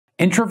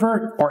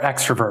Introvert or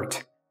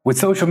extrovert? With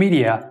social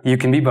media, you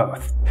can be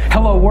both.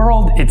 Hello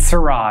world, it's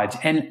Siraj,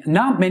 and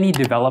not many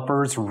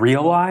developers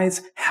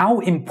realize how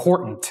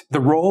important the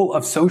role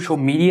of social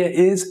media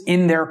is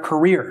in their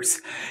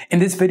careers. In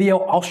this video,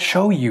 I'll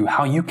show you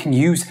how you can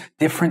use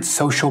different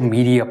social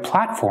media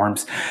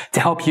platforms to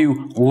help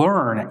you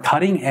learn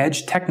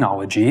cutting-edge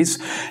technologies,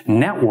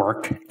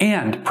 network,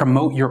 and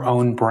promote your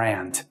own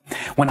brand.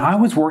 When I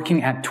was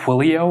working at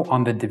Twilio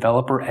on the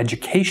developer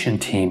education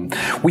team,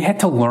 we had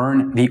to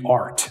learn the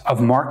art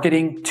of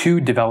marketing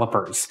to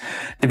developers.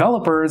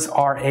 Developers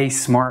are a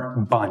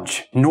smart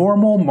bunch.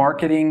 Normal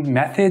marketing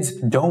methods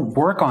don't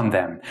work on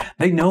them.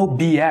 They know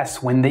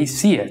BS when they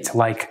see it,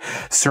 like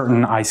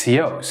certain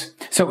ICOs.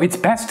 So it's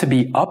best to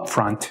be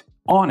upfront,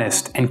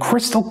 honest, and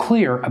crystal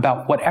clear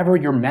about whatever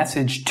your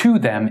message to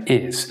them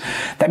is.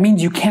 That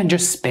means you can't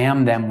just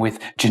spam them with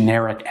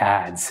generic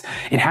ads.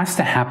 It has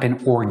to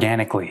happen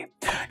organically.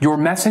 Your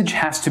message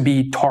has to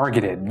be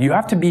targeted. You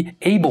have to be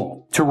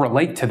able to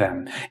relate to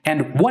them.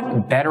 And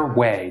what better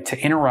way to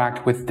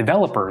interact with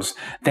developers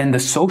than the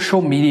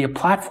social media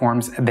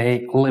platforms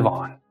they live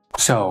on?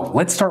 So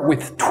let's start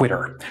with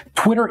Twitter.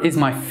 Twitter is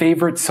my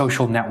favorite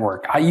social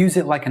network. I use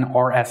it like an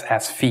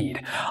RSS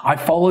feed. I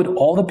followed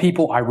all the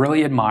people I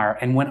really admire,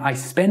 and when I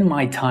spend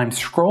my time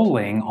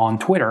scrolling on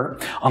Twitter,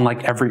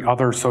 unlike every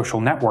other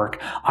social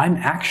network, I'm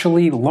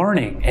actually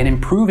learning and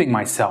improving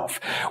myself,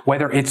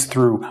 whether it's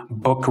through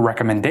book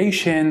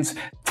recommendations,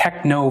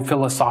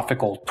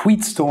 techno-philosophical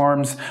tweet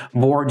storms,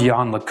 bored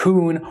Jan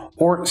LeCun,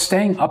 or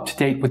staying up to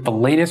date with the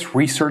latest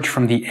research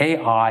from the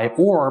AI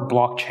or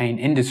blockchain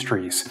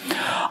industries.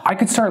 I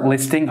could start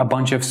listing a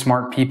bunch of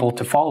smart people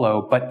to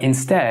follow, but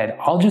instead,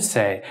 I'll just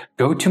say,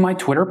 go to my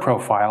Twitter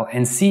profile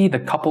and see the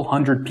couple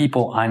hundred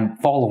people I'm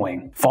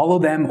following. Follow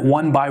them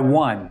one by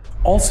one.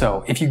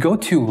 Also, if you go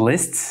to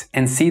lists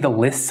and see the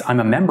lists I'm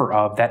a member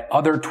of that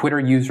other Twitter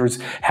users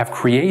have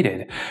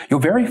created, you'll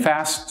very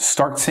fast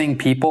start seeing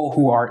people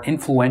who are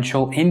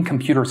influential in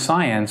computer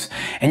science,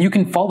 and you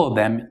can follow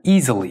them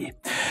easily.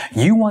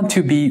 You want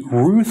to be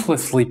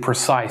ruthlessly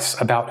precise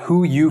about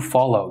who you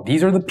follow.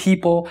 These are the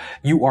people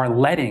you are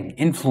letting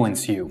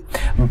influence you.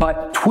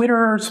 But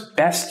Twitter's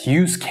best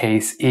use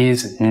case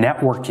is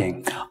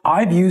networking.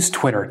 I've used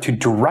Twitter to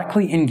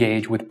directly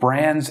engage with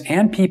brands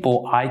and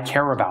people I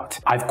care about.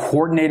 I've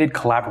coordinated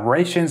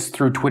collaborations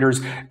through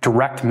Twitter's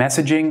direct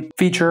messaging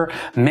feature.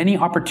 Many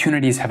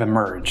opportunities have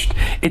emerged.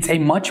 It's a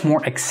much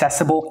more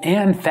accessible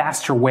and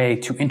faster way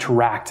to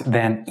interact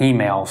than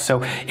email.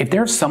 So if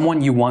there's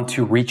someone you want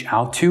to reach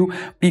out to,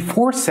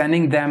 before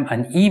sending them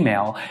an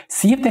email,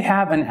 see if they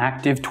have an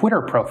active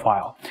Twitter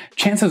profile.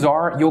 Chances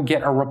are you'll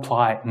get a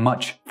reply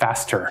much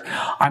faster.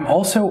 I'm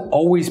also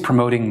always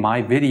promoting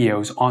my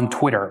videos on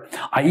Twitter.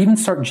 I even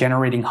start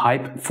generating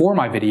hype for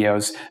my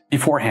videos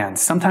beforehand,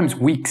 sometimes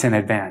weeks in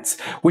advance,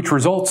 which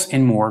results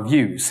in more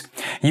views.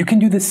 You can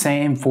do the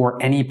same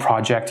for any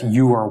project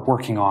you are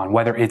working on,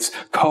 whether it's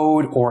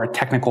code or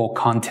technical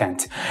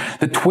content.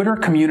 The Twitter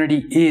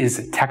community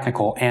is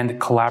technical and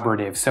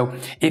collaborative, so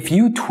if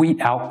you tweet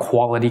out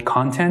quality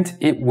content,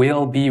 it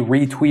will be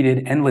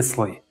retweeted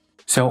endlessly.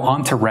 So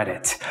on to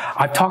Reddit.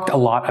 I've talked a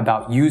lot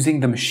about using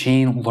the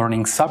machine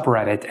learning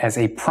subreddit as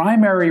a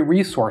primary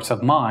resource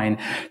of mine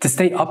to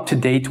stay up to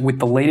date with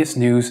the latest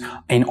news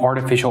in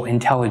artificial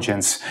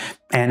intelligence.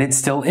 And it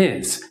still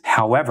is.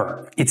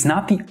 However, it's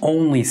not the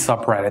only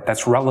subreddit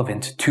that's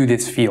relevant to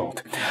this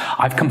field.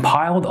 I've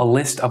compiled a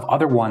list of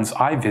other ones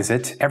I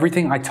visit.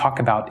 Everything I talk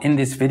about in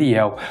this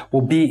video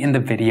will be in the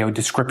video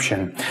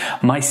description.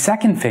 My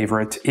second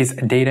favorite is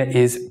Data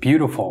is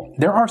Beautiful.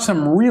 There are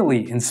some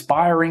really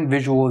inspiring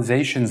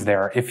visualizations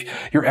there if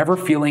you're ever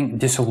feeling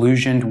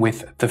disillusioned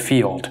with the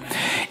field.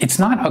 It's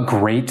not a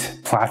great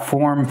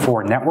platform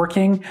for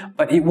networking,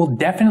 but it will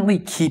definitely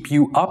keep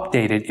you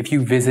updated if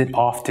you visit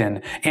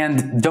often,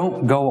 and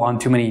don't go on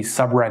too many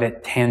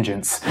subreddit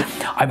tangents.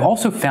 I've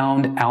also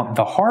found out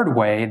the hard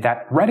way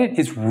that Reddit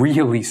is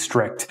really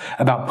strict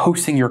about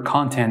posting your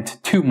content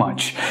too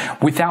much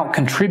without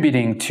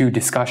contributing to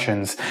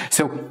discussions.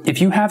 So if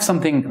you have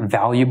something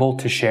valuable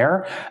to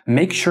share,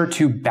 make sure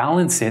to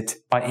balance it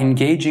by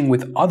engaging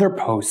with other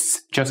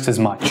posts just as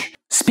much.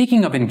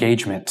 Speaking of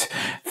engagement,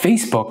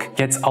 Facebook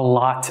gets a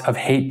lot of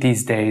hate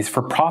these days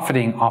for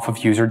profiting off of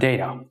user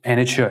data, and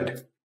it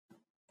should.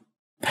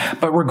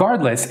 But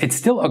regardless, it's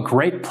still a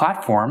great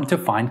platform to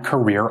find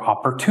career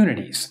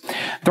opportunities.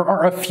 There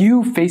are a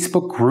few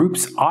Facebook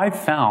groups I've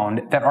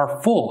found that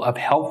are full of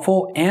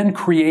helpful and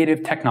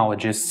creative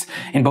technologists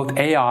in both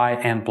AI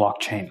and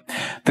blockchain.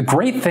 The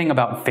great thing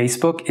about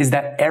Facebook is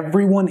that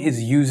everyone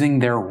is using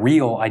their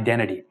real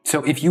identity.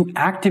 So if you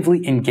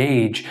actively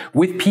engage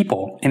with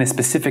people in a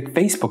specific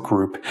Facebook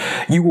group,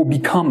 you will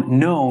become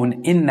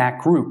known in that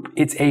group.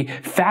 It's a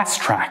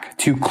fast track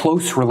to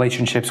close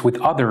relationships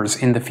with others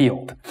in the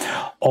field.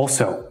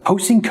 Also,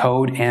 posting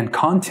code and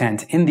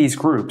content in these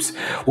groups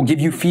will give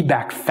you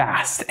feedback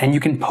fast, and you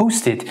can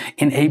post it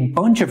in a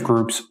bunch of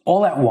groups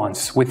all at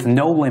once with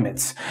no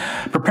limits.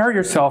 Prepare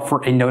yourself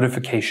for a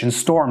notification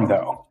storm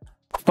though.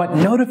 But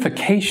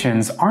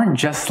notifications aren't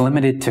just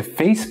limited to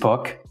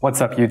Facebook. What's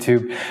up,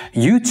 YouTube?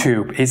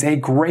 YouTube is a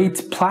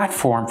great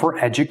platform for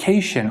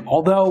education,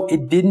 although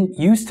it didn't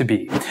used to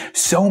be.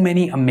 So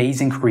many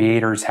amazing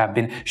creators have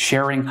been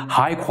sharing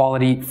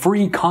high-quality,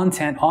 free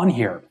content on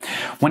here.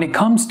 When it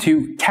comes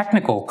to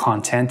technical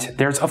content,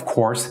 there's of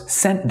course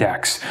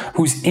ScentDex,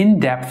 whose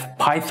in-depth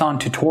Python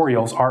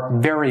tutorials are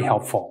very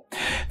helpful.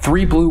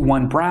 3 Blue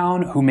 1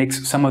 Brown, who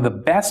makes some of the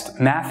best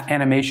math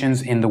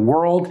animations in the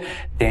world,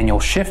 Daniel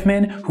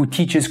Schiffman, who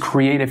teaches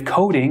creative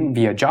coding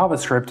via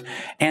JavaScript,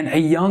 and a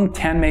young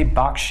Tanmay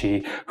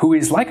Bakshi, who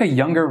is like a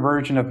younger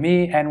version of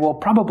me and will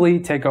probably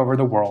take over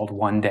the world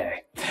one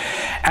day.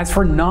 As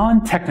for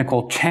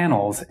non-technical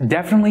channels,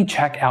 definitely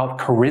check out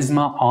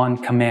Charisma on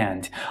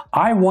Command.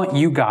 I want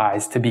you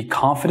guys to be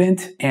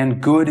confident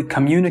and good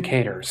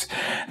communicators.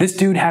 This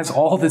dude has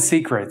all the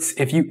secrets.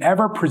 If you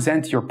ever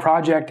present your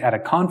project at a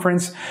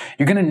conference,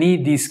 you're going to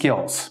need these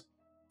skills.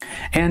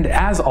 And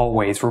as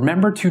always,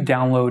 remember to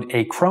download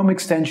a Chrome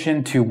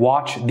extension to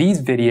watch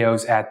these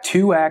videos at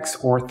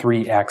 2x or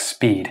 3x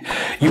speed.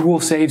 You will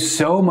save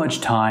so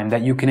much time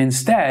that you can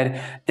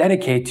instead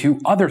dedicate to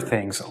other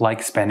things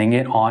like spending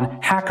it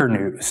on Hacker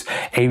News,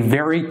 a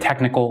very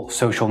technical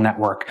social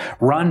network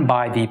run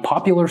by the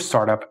popular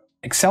startup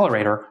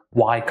accelerator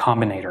Y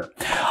Combinator.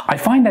 I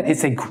find that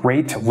it's a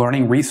great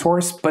learning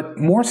resource, but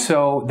more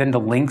so than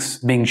the links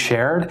being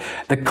shared,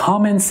 the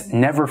comments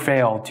never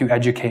fail to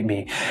educate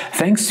me.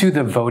 Thanks to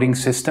the voting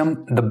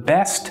system, the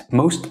best,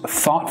 most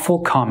thoughtful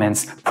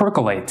comments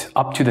percolate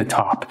up to the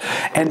top.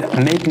 And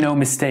make no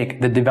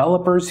mistake, the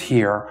developers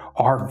here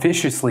are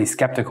viciously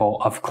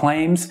skeptical of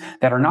claims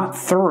that are not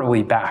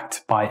thoroughly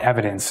backed by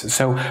evidence.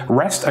 So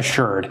rest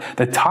assured,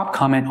 the top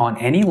comment on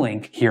any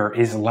link here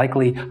is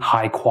likely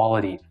high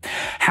quality.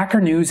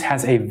 Hacker News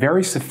has a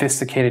very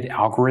sophisticated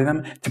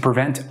algorithm to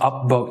prevent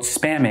upvote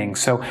spamming,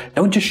 so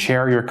don't just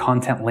share your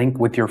content link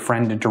with your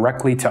friend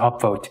directly to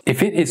upvote.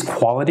 If it is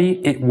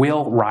quality, it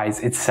will rise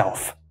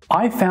itself.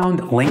 I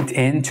found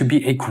LinkedIn to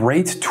be a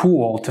great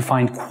tool to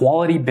find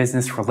quality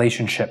business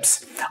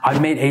relationships.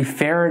 I've made a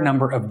fair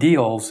number of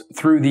deals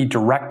through the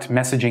direct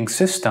messaging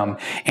system,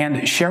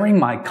 and sharing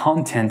my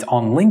content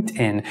on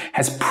LinkedIn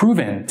has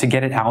proven to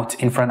get it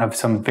out in front of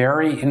some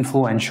very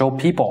influential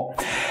people.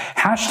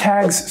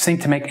 Hashtags seem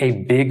to make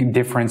a big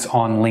difference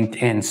on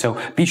LinkedIn, so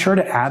be sure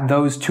to add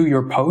those to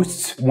your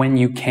posts when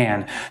you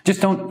can. Just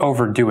don't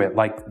overdo it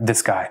like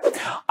this guy.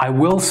 I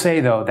will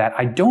say though that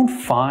I don't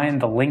find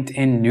the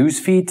LinkedIn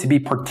newsfeed to be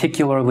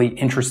particularly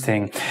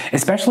interesting,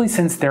 especially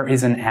since there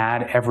is an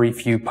ad every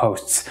few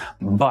posts.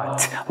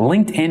 But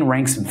LinkedIn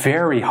ranks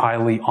very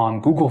highly on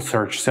Google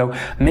search, so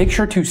make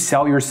sure to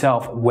sell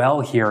yourself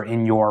well here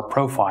in your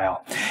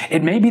profile.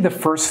 It may be the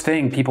first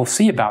thing people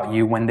see about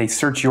you when they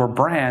search your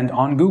brand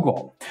on Google.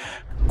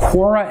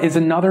 Quora is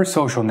another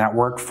social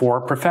network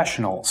for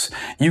professionals.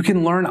 You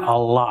can learn a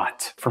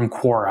lot from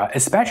Quora,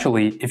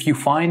 especially if you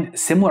find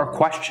similar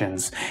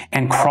questions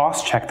and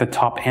cross-check the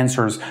top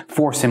answers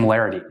for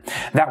similarity.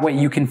 That way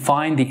you can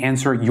find the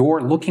answer you're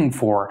looking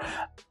for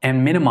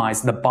and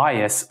minimize the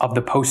bias of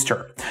the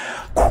poster.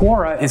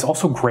 Quora is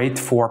also great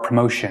for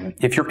promotion.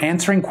 If you're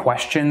answering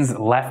questions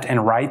left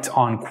and right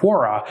on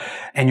Quora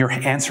and your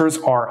answers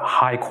are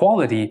high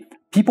quality,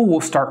 people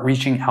will start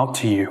reaching out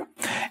to you.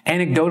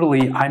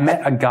 Anecdotally, I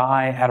met a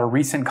guy at a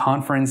recent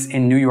conference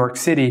in New York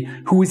City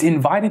who was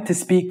invited to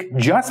speak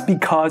just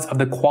because of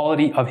the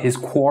quality of his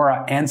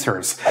Quora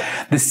answers.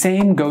 The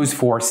same goes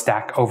for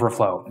Stack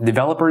Overflow.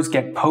 Developers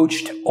get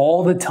poached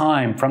all the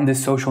time from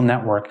this social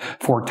network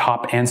for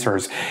top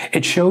answers.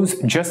 It shows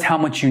just how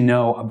much you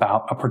know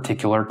about a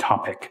particular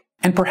topic.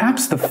 And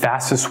perhaps the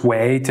fastest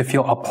way to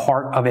feel a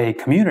part of a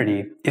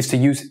community is to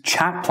use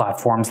chat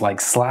platforms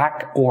like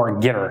Slack or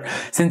Gitter,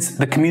 since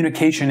the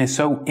communication is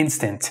so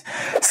instant.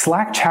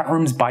 Slack chat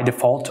rooms by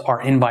default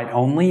are invite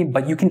only,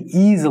 but you can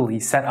easily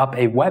set up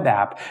a web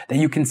app that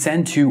you can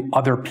send to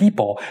other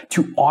people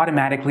to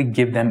automatically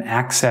give them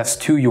access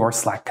to your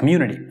Slack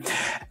community.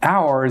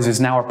 Ours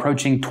is now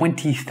approaching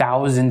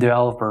 20,000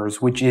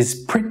 developers, which is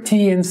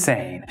pretty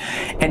insane.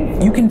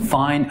 And you can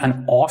find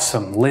an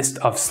awesome list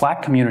of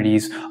Slack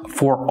communities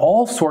for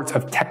all sorts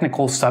of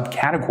technical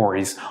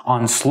subcategories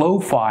on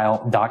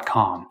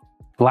slowfile.com.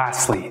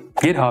 Lastly,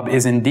 GitHub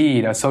is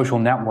indeed a social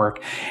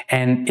network,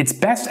 and it's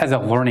best as a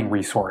learning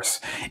resource.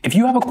 If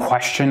you have a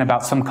question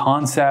about some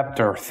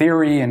concept or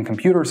theory in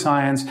computer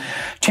science,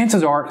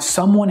 chances are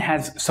someone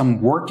has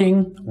some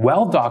working,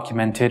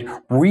 well-documented,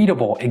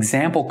 readable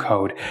example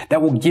code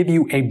that will give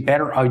you a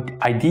better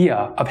idea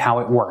of how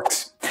it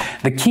works.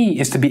 The key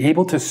is to be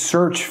able to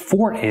search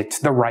for it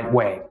the right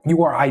way.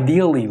 You are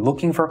ideally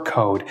looking for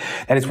code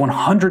that is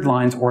 100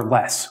 lines or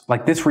less,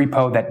 like this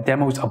repo that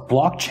demos a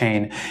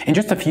blockchain in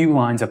just a few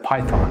lines of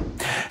Python.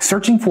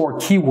 Searching for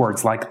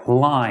keywords like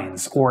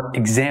lines or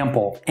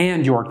example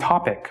and your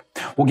topic.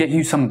 will get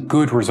you some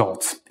good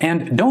results.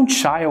 And don't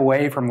shy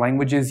away from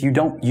languages you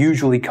don't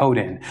usually code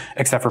in,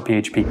 except for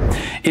PHP.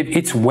 If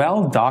it's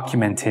well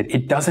documented,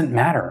 it doesn't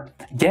matter.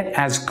 Get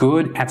as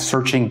good at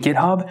searching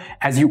GitHub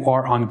as you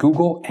are on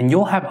Google, and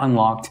you'll have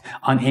unlocked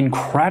an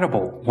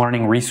incredible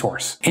learning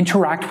resource.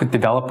 Interact with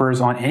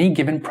developers on any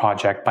given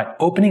project by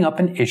opening up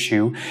an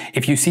issue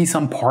if you see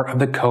some part of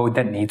the code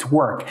that needs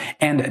work,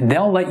 and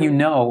they'll let you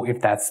know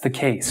if that's the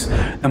case.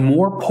 The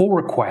more pull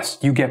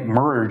requests you get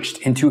merged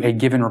into a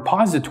given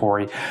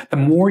repository, the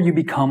more you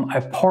become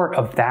a part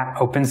of that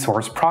open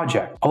source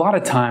project. A lot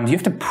of times you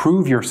have to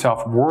prove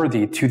yourself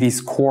worthy to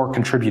these core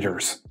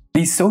contributors.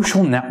 These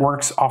social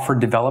networks offer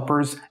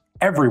developers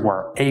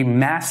everywhere a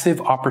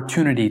massive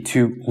opportunity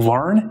to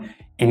learn,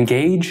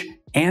 engage,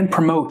 and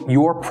promote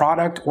your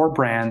product or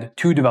brand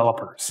to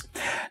developers.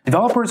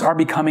 Developers are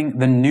becoming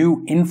the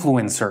new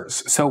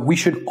influencers, so we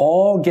should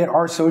all get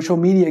our social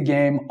media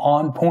game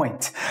on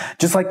point,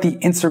 just like the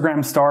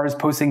Instagram stars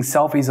posting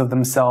selfies of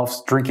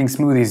themselves drinking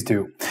smoothies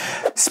do.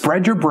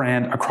 Spread your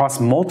brand across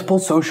multiple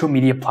social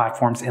media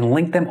platforms and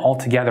link them all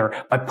together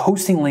by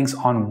posting links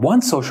on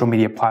one social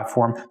media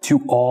platform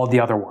to all the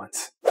other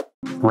ones.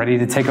 Ready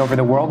to take over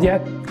the world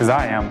yet? Because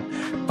I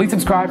am. Please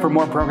subscribe for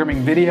more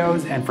programming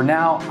videos, and for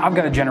now, I've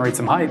got to generate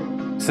some hype.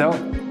 So,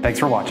 thanks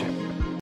for watching.